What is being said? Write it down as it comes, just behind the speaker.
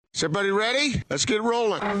Is everybody ready? Let's get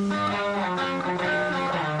rolling.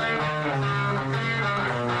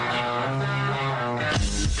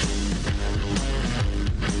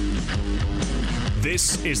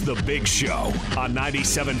 This is The Big Show on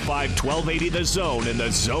 97.5 1280 The Zone and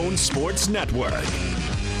The Zone Sports Network.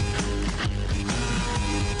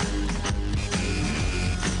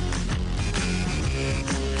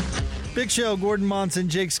 Big Show, Gordon Monson,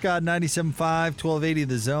 Jake Scott, 97.5 1280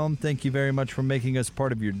 The Zone. Thank you very much for making us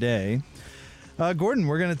part of your day. Gordon,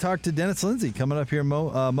 we're going to talk to Dennis Lindsey coming up here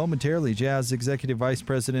momentarily, Jazz Executive Vice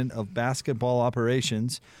President of Basketball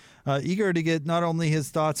Operations. Eager to get not only his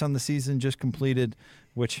thoughts on the season just completed,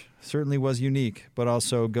 which certainly was unique, but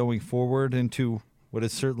also going forward into what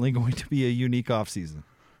is certainly going to be a unique offseason.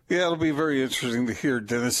 Yeah, it'll be very interesting to hear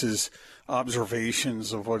Dennis's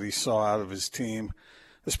observations of what he saw out of his team,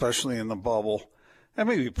 especially in the bubble, and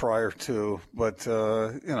maybe prior to. But,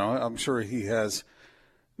 I'm sure he has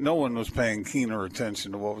 – no one was paying keener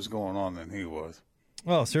attention to what was going on than he was.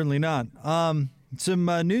 Well, certainly not. Some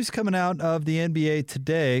news coming out of the NBA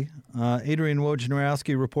today. Adrian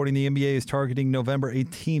Wojnarowski reporting the NBA is targeting November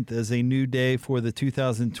 18th as a new day for the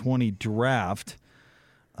 2020 draft.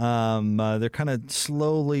 They're kind of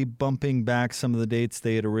slowly bumping back some of the dates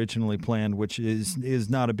they had originally planned, which is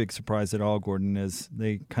not a big surprise at all, Gordon, as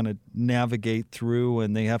they kind of navigate through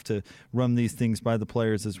and they have to run these things by the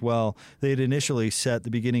players as well. They had initially set the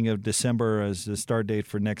beginning of December as the start date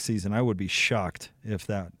for next season. I would be shocked if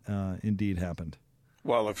that indeed happened.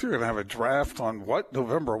 Well, if you're going to have a draft on what?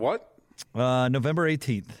 November what? November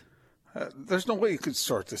 18th. There's no way you could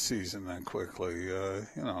start the season that quickly.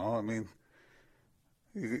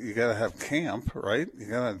 You got to have camp, right?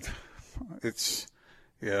 I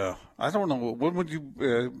don't know. When would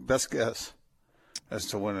you best guess as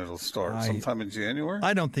to when it'll start? Sometime in January?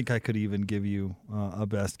 I don't think I could even give you a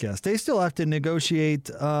best guess. They still have to negotiate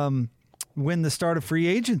when the start of free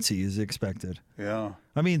agency is expected. Yeah.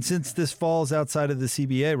 I mean, since this falls outside of the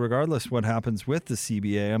CBA, regardless what happens with the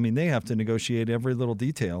CBA, I mean, they have to negotiate every little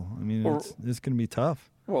detail. I mean, it's going to be tough.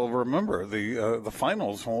 Well, remember, the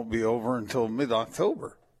finals won't be over until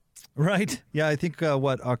mid-October. Right. Yeah, I think,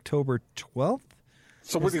 October 12th?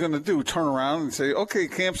 So what are you going to do, turn around and say, okay,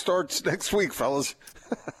 camp starts next week, fellas?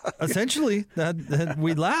 Essentially, that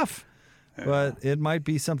we'd laugh. Yeah. But it might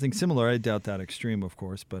be something similar. I doubt that extreme, of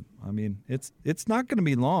course. But, I mean, it's not going to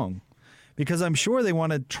be long because I'm sure they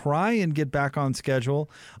want to try and get back on schedule.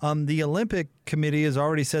 The Olympic Committee has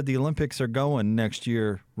already said the Olympics are going next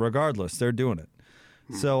year regardless. They're doing it.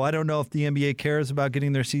 So I don't know if the NBA cares about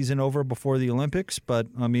getting their season over before the Olympics, but,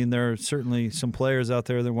 I mean, there are certainly some players out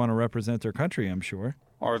there that want to represent their country, I'm sure.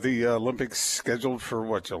 Are the Olympics scheduled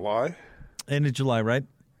for, July? End of July, right?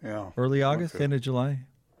 Yeah. Early August, okay. End of July?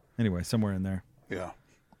 Anyway, somewhere in there. Yeah.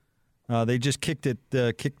 They just kicked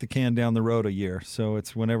the can down the road a year, so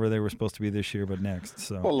it's whenever they were supposed to be this year, but next.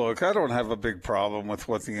 So. Well, look, I don't have a big problem with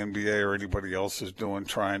what the NBA or anybody else is doing,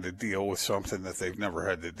 trying to deal with something that they've never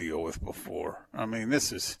had to deal with before. I mean,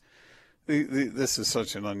 this is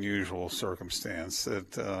such an unusual circumstance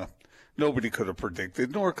that nobody could have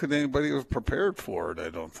predicted, nor could anybody have prepared for it, I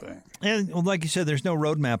don't think. And like you said, there's no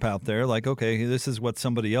roadmap out there. Like, okay, this is what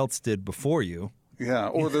somebody else did before you. Yeah,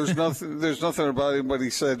 or there's nothing about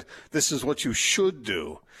anybody said this is what you should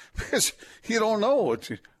do, because you don't know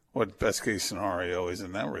what best case scenario is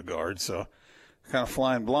in that regard. So, kind of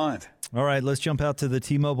flying blind. All right, let's jump out to the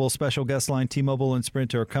T-Mobile special guest line. T-Mobile and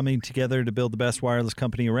Sprint are coming together to build the best wireless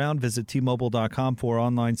company around. Visit T-Mobile.com for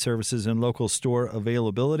online services and local store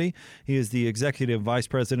availability. He is the Executive Vice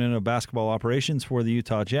President of Basketball Operations for the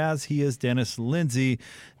Utah Jazz. He is Dennis Lindsey.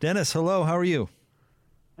 Dennis, hello. How are you?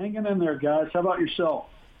 Hanging in there, guys. How about yourself?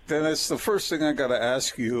 Dennis, the first thing I got to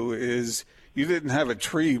ask you is you didn't have a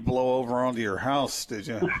tree blow over onto your house, did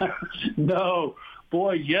you? No.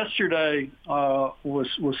 Boy, yesterday was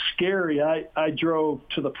scary. I drove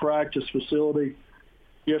to the practice facility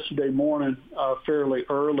yesterday morning fairly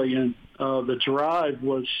early, and the drive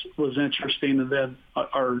was interesting. And then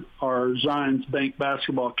our Zions Bank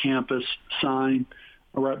basketball campus sign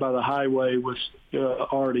right by the highway was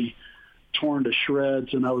already torn to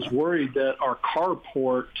shreds, and I was worried that our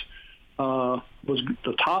carport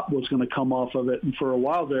the top was going to come off of it. And for a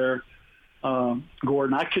while there,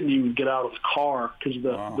 Gordon, I couldn't even get out of the car because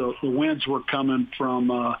the winds were coming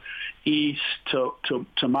from east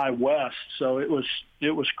to my west. So it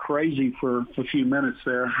was crazy for a few minutes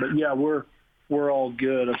there. But yeah, we're all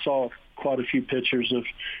good. I saw quite a few pictures of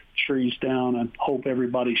trees down, and hope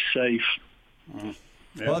everybody's safe. Mm.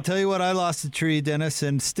 Yeah. Well, I'll tell you what, I lost a tree, Dennis,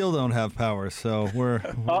 and still don't have power. So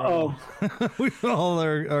we all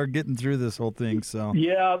are getting through this whole thing. So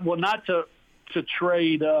yeah, well, not to to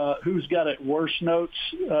trade who's got it worse notes,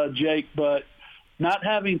 Jake, but not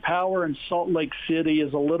having power in Salt Lake City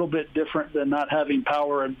is a little bit different than not having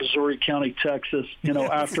power in Missouri County, Texas,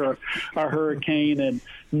 after a hurricane and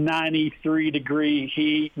 93-degree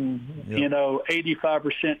heat and,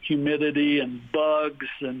 85% humidity and bugs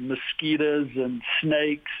and mosquitoes and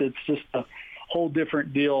snakes. It's just a whole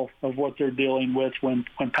different deal of what they're dealing with when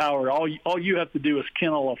power. All you have to do is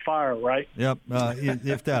kindle a fire, right? Yep.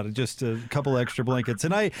 If that, just a couple extra blankets.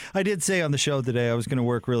 And I did say on the show today I was going to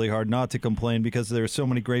work really hard not to complain because there are so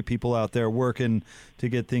many great people out there working to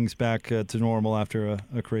get things back to normal after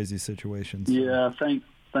a crazy situation. So. Yeah,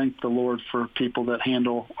 thank the Lord for people that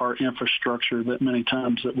handle our infrastructure that many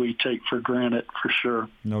times that we take for granted, for sure.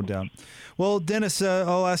 No doubt. Well, Dennis,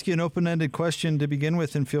 I'll ask you an open-ended question to begin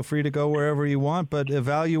with, and feel free to go wherever you want, but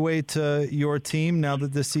evaluate your team now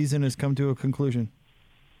that this season has come to a conclusion.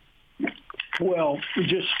 Well,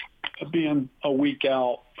 just being a week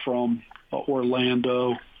out from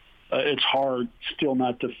Orlando, it's hard still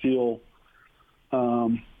not to feel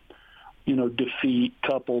defeat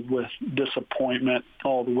coupled with disappointment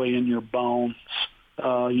all the way in your bones.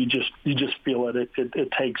 You just feel it.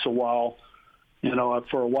 It takes a while.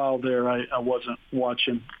 For a while there, I wasn't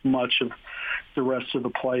watching much of the rest of the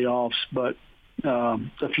playoffs, but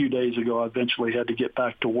a few days ago, I eventually had to get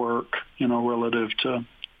back to work, relative to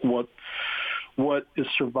what is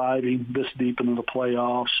surviving this deep into the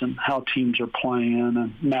playoffs and how teams are playing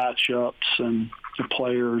and matchups and the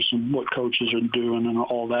players and what coaches are doing and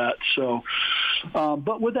all that. So,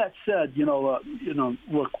 but with that said,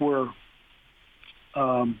 look, we're,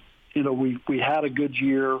 we had a good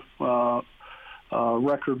year,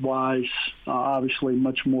 record-wise, obviously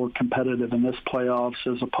much more competitive in this playoffs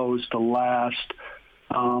as opposed to last.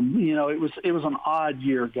 It was an odd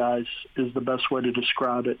year, guys, is the best way to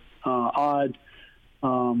describe it. Odd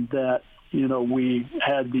that, we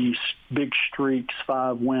had these big streaks,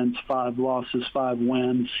 5 wins, 5 losses, 5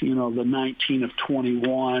 wins, the 19 of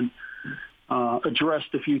 21.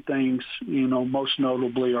 Addressed a few things, most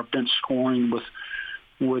notably our bench scoring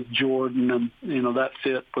with Jordan, and, that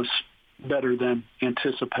fit was better than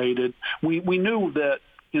anticipated. We knew that,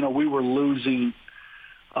 we were losing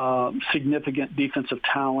significant defensive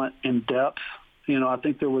talent and depth. I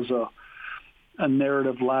think there was a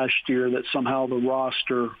narrative last year that somehow the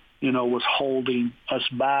roster, was holding us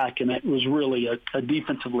back, and it was really a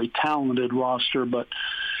defensively talented roster. But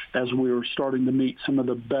as we were starting to meet some of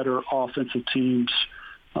the better offensive teams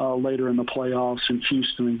later in the playoffs in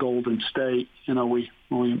Houston and Golden State,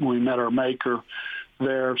 we met our maker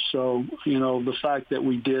there. So, the fact that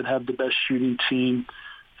we did have the best shooting team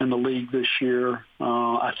in the league this year,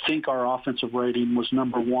 I think our offensive rating was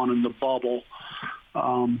number 1 in the bubble.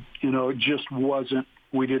 It just wasn't,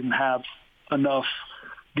 we didn't have enough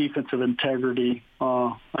defensive integrity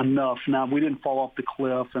enough. Now, we didn't fall off the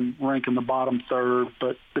cliff and rank in the bottom third,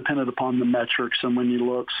 but depended upon the metrics, and when you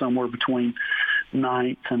look somewhere between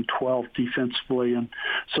 9th and 12th defensively. And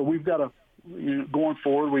so we've got to, going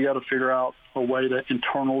forward, we got to figure out a way to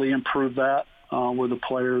internally improve that with the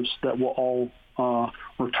players that will all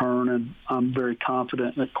return. And I'm very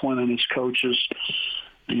confident that Quinn and his coaches,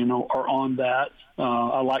 are on that.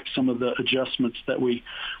 I like some of the adjustments that we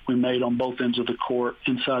made on both ends of the court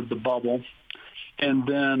inside the bubble. And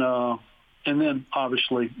then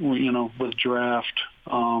obviously, with draft,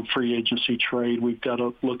 free agency trade, we've got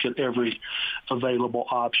to look at every available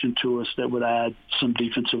option to us that would add some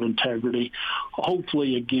defensive integrity.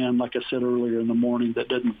 Hopefully, again, like I said earlier in the morning, that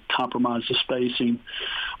doesn't compromise the spacing.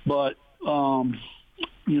 But,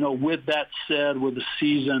 with that said, with the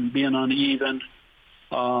season being uneven,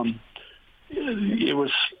 it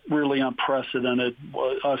was really unprecedented,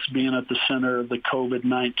 us being at the center of the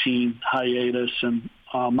COVID-19 hiatus, and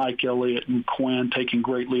Mike Elliott and Quinn taking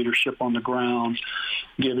great leadership on the ground,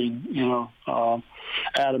 giving,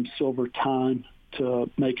 Adam Silver time to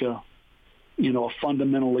make a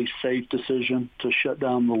fundamentally safe decision to shut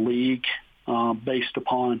down the league based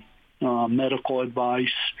upon medical advice.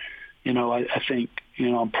 I think,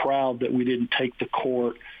 I'm proud that we didn't take the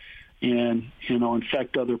court and,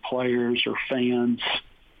 infect other players or fans.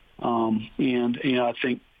 I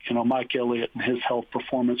think, Mike Elliott and his health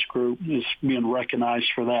performance group is being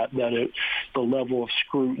recognized for that the level of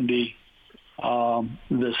scrutiny,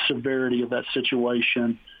 the severity of that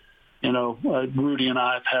situation. Rudy and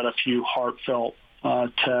I have had a few heartfelt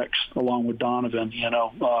texts along with Donovan,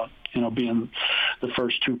 being the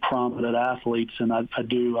first 2 prominent athletes. And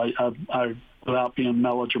I without being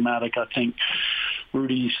melodramatic, I think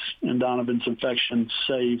Rudy's and Donovan's infection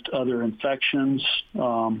saved other infections.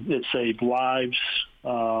 It saved lives.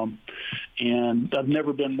 And I've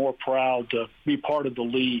never been more proud to be part of the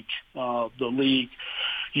league. The league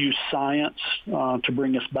used science to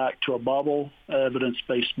bring us back to a bubble,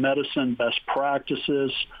 evidence-based medicine, best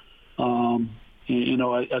practices.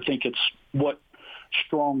 I think it's what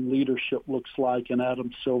strong leadership looks like in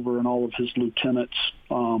Adam Silver and all of his lieutenants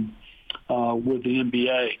with the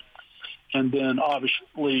NBA. And then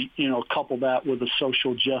obviously, couple that with a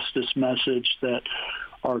social justice message that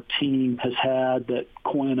our team has had, that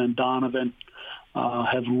Quinn and Donovan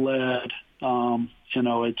have led.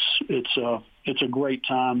 It's a great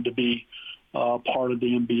time to be part of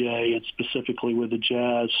the NBA and specifically with the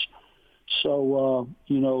Jazz. So,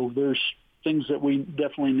 there's things that we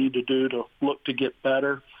definitely need to do to look to get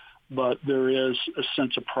better, but there is a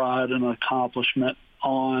sense of pride and accomplishment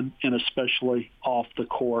on and especially off the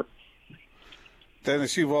court.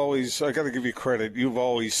 Dennis, I got to give you credit. You've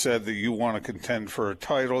always said that you want to contend for a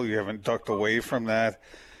title. You haven't ducked away from that.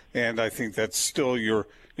 And I think that's still your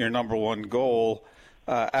number one goal.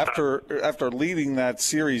 After leading that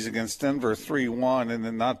series against Denver 3-1 and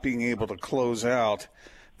then not being able to close out,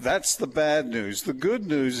 that's the bad news. The good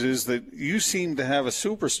news is that you seem to have a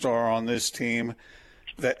superstar on this team.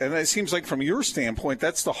 And it seems like from your standpoint,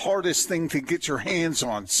 that's the hardest thing to get your hands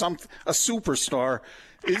on, a superstar.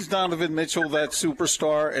 Is Donovan Mitchell that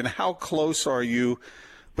superstar, and how close are you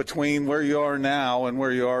between where you are now and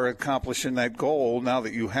where you are accomplishing that goal now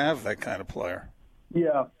that you have that kind of player?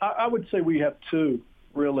 Yeah, I would say we have two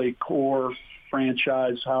really core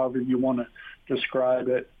franchise, however you want to describe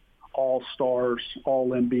it, all-stars,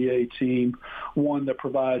 all-NBA team, one that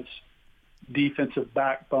provides defensive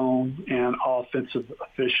backbone and offensive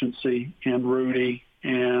efficiency in Rudy,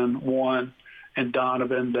 and one and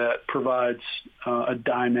Donovan that provides a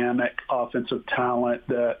dynamic offensive talent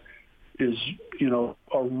that is,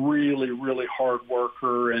 a really, really hard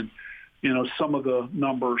worker. And, some of the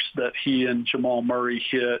numbers that he and Jamal Murray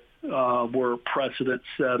hit were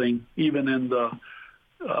precedent-setting. Even in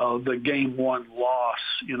the game one loss,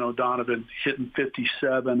 Donovan hitting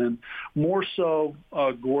 57. And more so,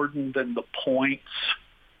 Gordon, than the points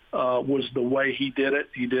was the way he did it.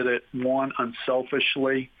 He did it, one,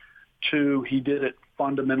 unselfishly. Two, he did it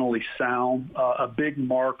fundamentally sound. A big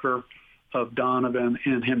marker of Donovan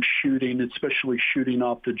and him shooting, especially shooting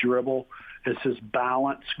off the dribble, is his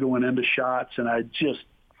balance going into shots. And I just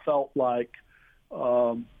felt like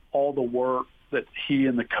all the work that he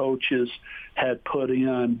and the coaches had put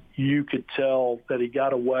in, you could tell that he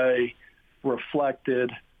got away,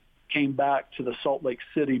 reflected, came back to the Salt Lake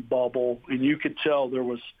City bubble, and you could tell there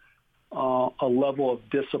was a level of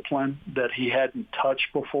discipline that he hadn't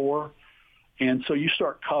touched before. And so you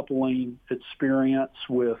start coupling experience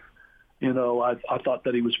with, I thought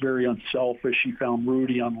that he was very unselfish. He found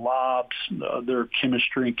Rudy on lobs. Their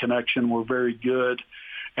chemistry and connection were very good.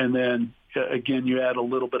 And then, again, you add a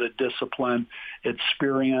little bit of discipline,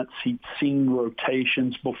 experience. He'd seen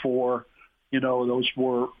rotations before. Those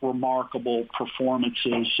were remarkable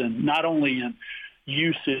performances. And not only in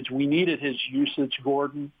usage, we needed his usage,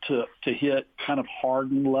 Gordon, to hit kind of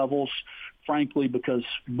hardened levels, frankly, because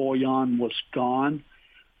Bojan was gone.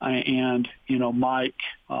 And, Mike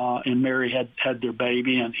and Mary had their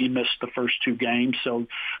baby, and he missed the first two games. So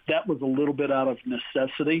that was a little bit out of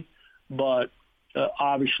necessity. But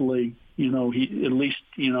obviously, he at least,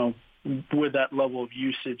 with that level of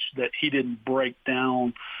usage, that he didn't break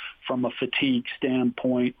down from a fatigue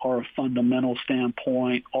standpoint or a fundamental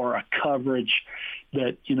standpoint or a coverage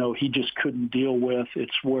that, he just couldn't deal with.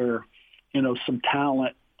 It's where, some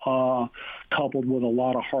talent coupled with a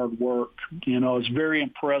lot of hard work. I was very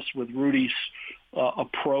impressed with Rudy's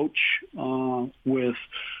approach with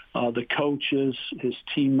the coaches, his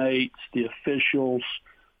teammates, the officials.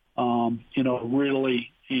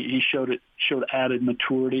 Really he showed added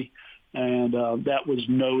maturity, and that was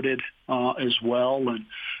noted as well.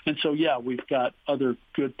 And so, yeah, we've got other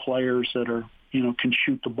good players that are, can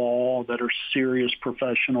shoot the ball, that are serious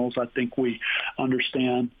professionals. I think we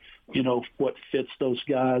understand what fits those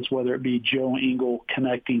guys, whether it be Joe Ingles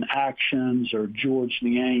connecting actions or George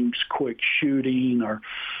Niang's quick shooting or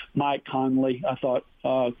Mike Conley. I thought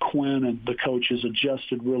Quinn and the coaches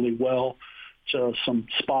adjusted really well to some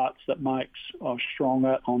spots that Mike's strong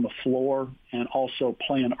at on the floor, and also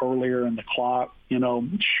playing earlier in the clock,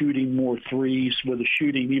 shooting more threes with the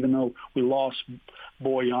shooting. Even though we lost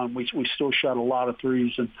Bojan, we still shot a lot of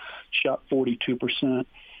threes and shot 42%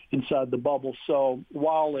 inside the bubble. So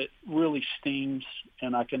while it really stings,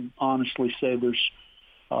 and I can honestly say there's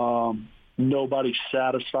nobody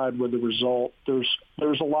satisfied with the result,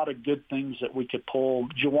 there's a lot of good things that we could pull.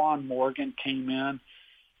 Juwan Morgan came in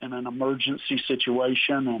an emergency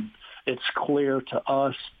situation, it's clear to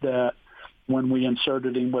us that when we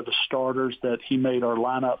inserted him with the starters that he made our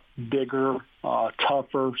lineup bigger,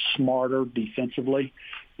 tougher, smarter defensively.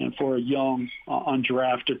 And for a young,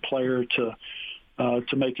 undrafted player to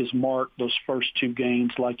make his mark those first two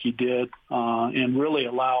games like he did, and really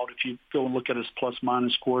allowed, if you go and look at his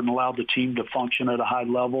plus-minus score, and allowed the team to function at a high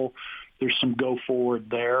level, there's some go forward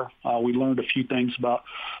there. We learned a few things about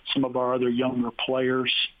some of our other younger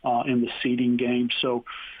players in the seeding game. So,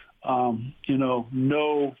 no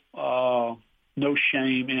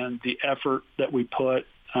shame in the effort that we put,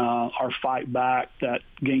 our fight back. That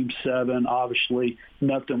Game 7, obviously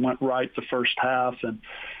nothing went right the first half, and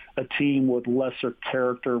a team with lesser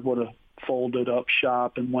character would have folded up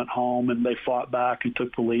shop and went home, and they fought back and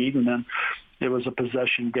took the lead. And then it was a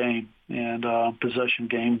possession game, and possession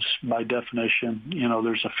games, by definition,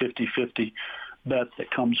 there's a 50-50 bet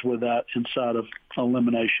that comes with that inside of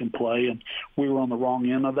elimination play, and we were on the wrong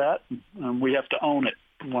end of that, and we have to own it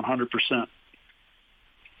 100%.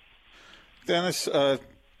 Dennis, I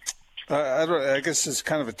guess it's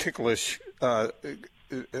kind of a ticklish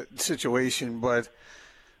situation, but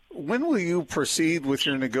when will you proceed with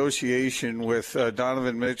your negotiation with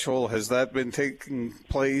Donovan Mitchell? Has that been taking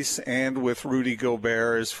place, and with Rudy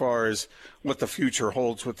Gobert, as far as what the future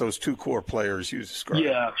holds with those two core players you described?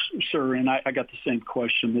 Yeah, sure. And I got the same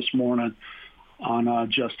question this morning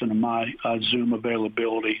on Justin and my Zoom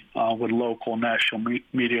availability with local national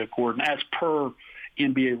media coordinator. As per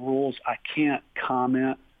NBA rules, I can't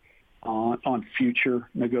comment on future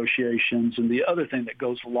negotiations. And the other thing that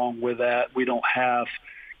goes along with that, we don't have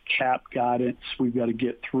cap guidance. We've got to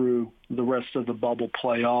get through the rest of the bubble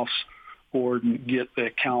playoffs or get the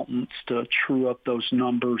accountants to true up those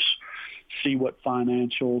numbers, see what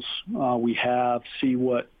financials we have, see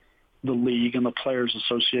what the league and the Players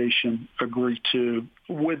Association agree to.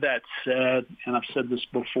 With that said, and I've said this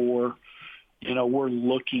before, we're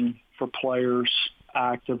looking for players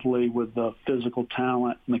actively with the physical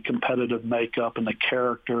talent and the competitive makeup and the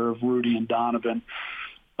character of Rudy and Donovan.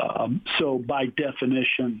 So by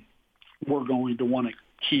definition, we're going to want to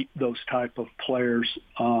keep those type of players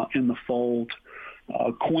in the fold.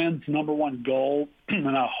 Quinn's number one goal,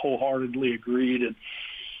 and I wholeheartedly agreed, and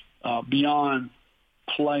beyond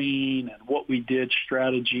playing and what we did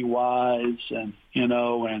strategy-wise and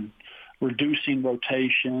reducing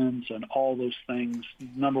rotations and all those things,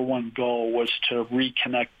 number one goal was to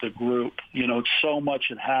reconnect the group. So much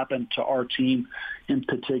had happened to our team in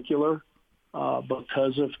particular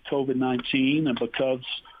because of COVID-19 and because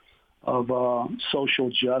of social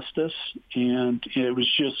justice. And it was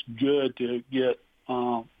just good to get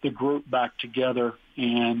the group back together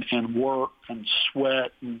and work and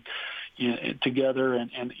sweat and together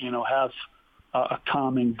and have a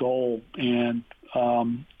common goal. And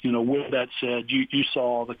with that said, you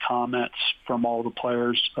saw the comments from all the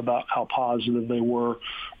players about how positive they were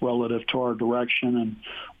relative to our direction. And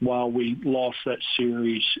while we lost that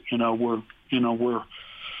series,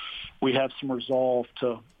 we have some resolve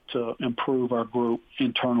to improve our group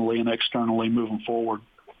internally and externally moving forward.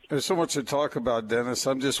 There's so much to talk about, Dennis.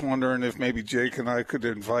 I'm just wondering if maybe Jake and I could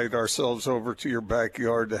invite ourselves over to your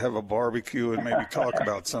backyard to have a barbecue and maybe talk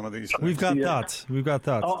about some of these things. We've got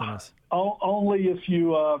thoughts, Dennis. Only if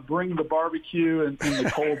you bring the barbecue and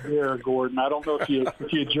the cold beer, Gordon. I don't know if you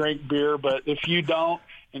drink beer, but if you don't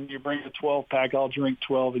and you bring a 12-pack, I'll drink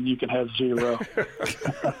 12 and you can have 0.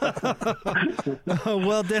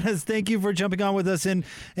 Well, Dennis, thank you for jumping on with us, and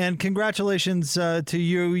congratulations to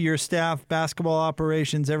you, your staff, basketball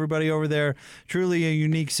operations, everybody over there. Truly a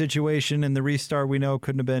unique situation, and the restart we know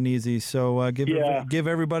couldn't have been easy. So give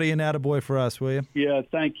everybody an attaboy for us, will you? Yeah,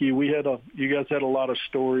 thank you. You guys had a lot of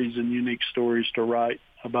stories and unique stories to write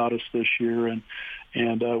about us this year, and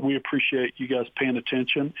we appreciate you guys paying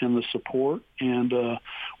attention and the support, and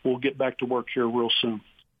we'll get back to work here real soon.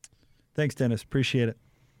 Thanks, Dennis. Appreciate it.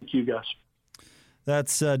 Thank you, guys.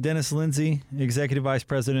 That's Dennis Lindsey, Executive Vice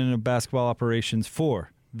President of Basketball Operations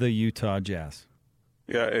for the Utah Jazz.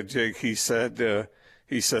 Yeah, Jake, he said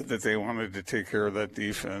that they wanted to take care of that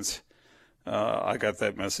defense. I got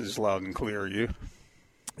that message loud and clear. You?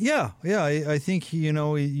 Yeah. I think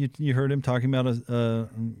you heard him talking about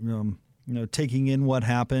taking in what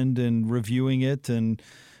happened and reviewing it and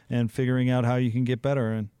figuring out how you can get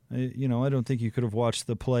better. And I don't think you could have watched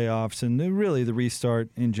the playoffs and really the restart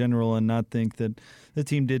in general and not think that the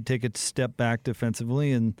team did take a step back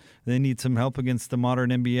defensively, and they need some help against the modern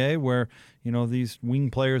NBA where these wing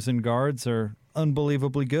players and guards are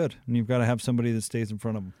unbelievably good, and you've got to have somebody that stays in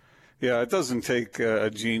front of them. Yeah, it doesn't take a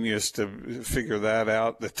genius to figure that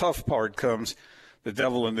out. The tough part comes, the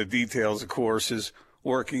devil in the details, of course, is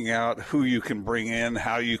working out who you can bring in,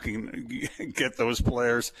 how you can get those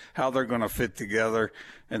players, how they're going to fit together,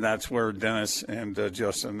 and that's where Dennis and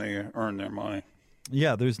Justin, they earn their money.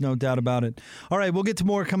 Yeah, there's no doubt about it. All right, we'll get to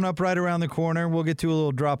more coming up right around the corner. We'll get to a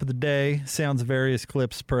little drop of the day, sounds of various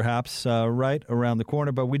clips perhaps right around the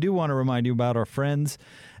corner. But we do want to remind you about our friends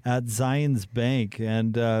at Zions Bank.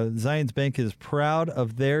 And Zions Bank is proud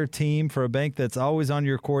of their team. For a bank that's always on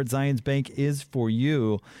your court, Zions Bank is for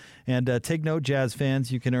you. And take note, Jazz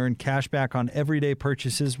fans, you can earn cash back on everyday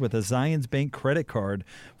purchases with a Zions Bank credit card.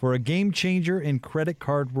 For a game changer in credit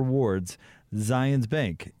card rewards, Zions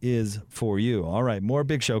Bank is for you. All right, more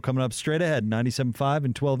Big Show coming up straight ahead, 97.5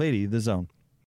 and 1280 The Zone.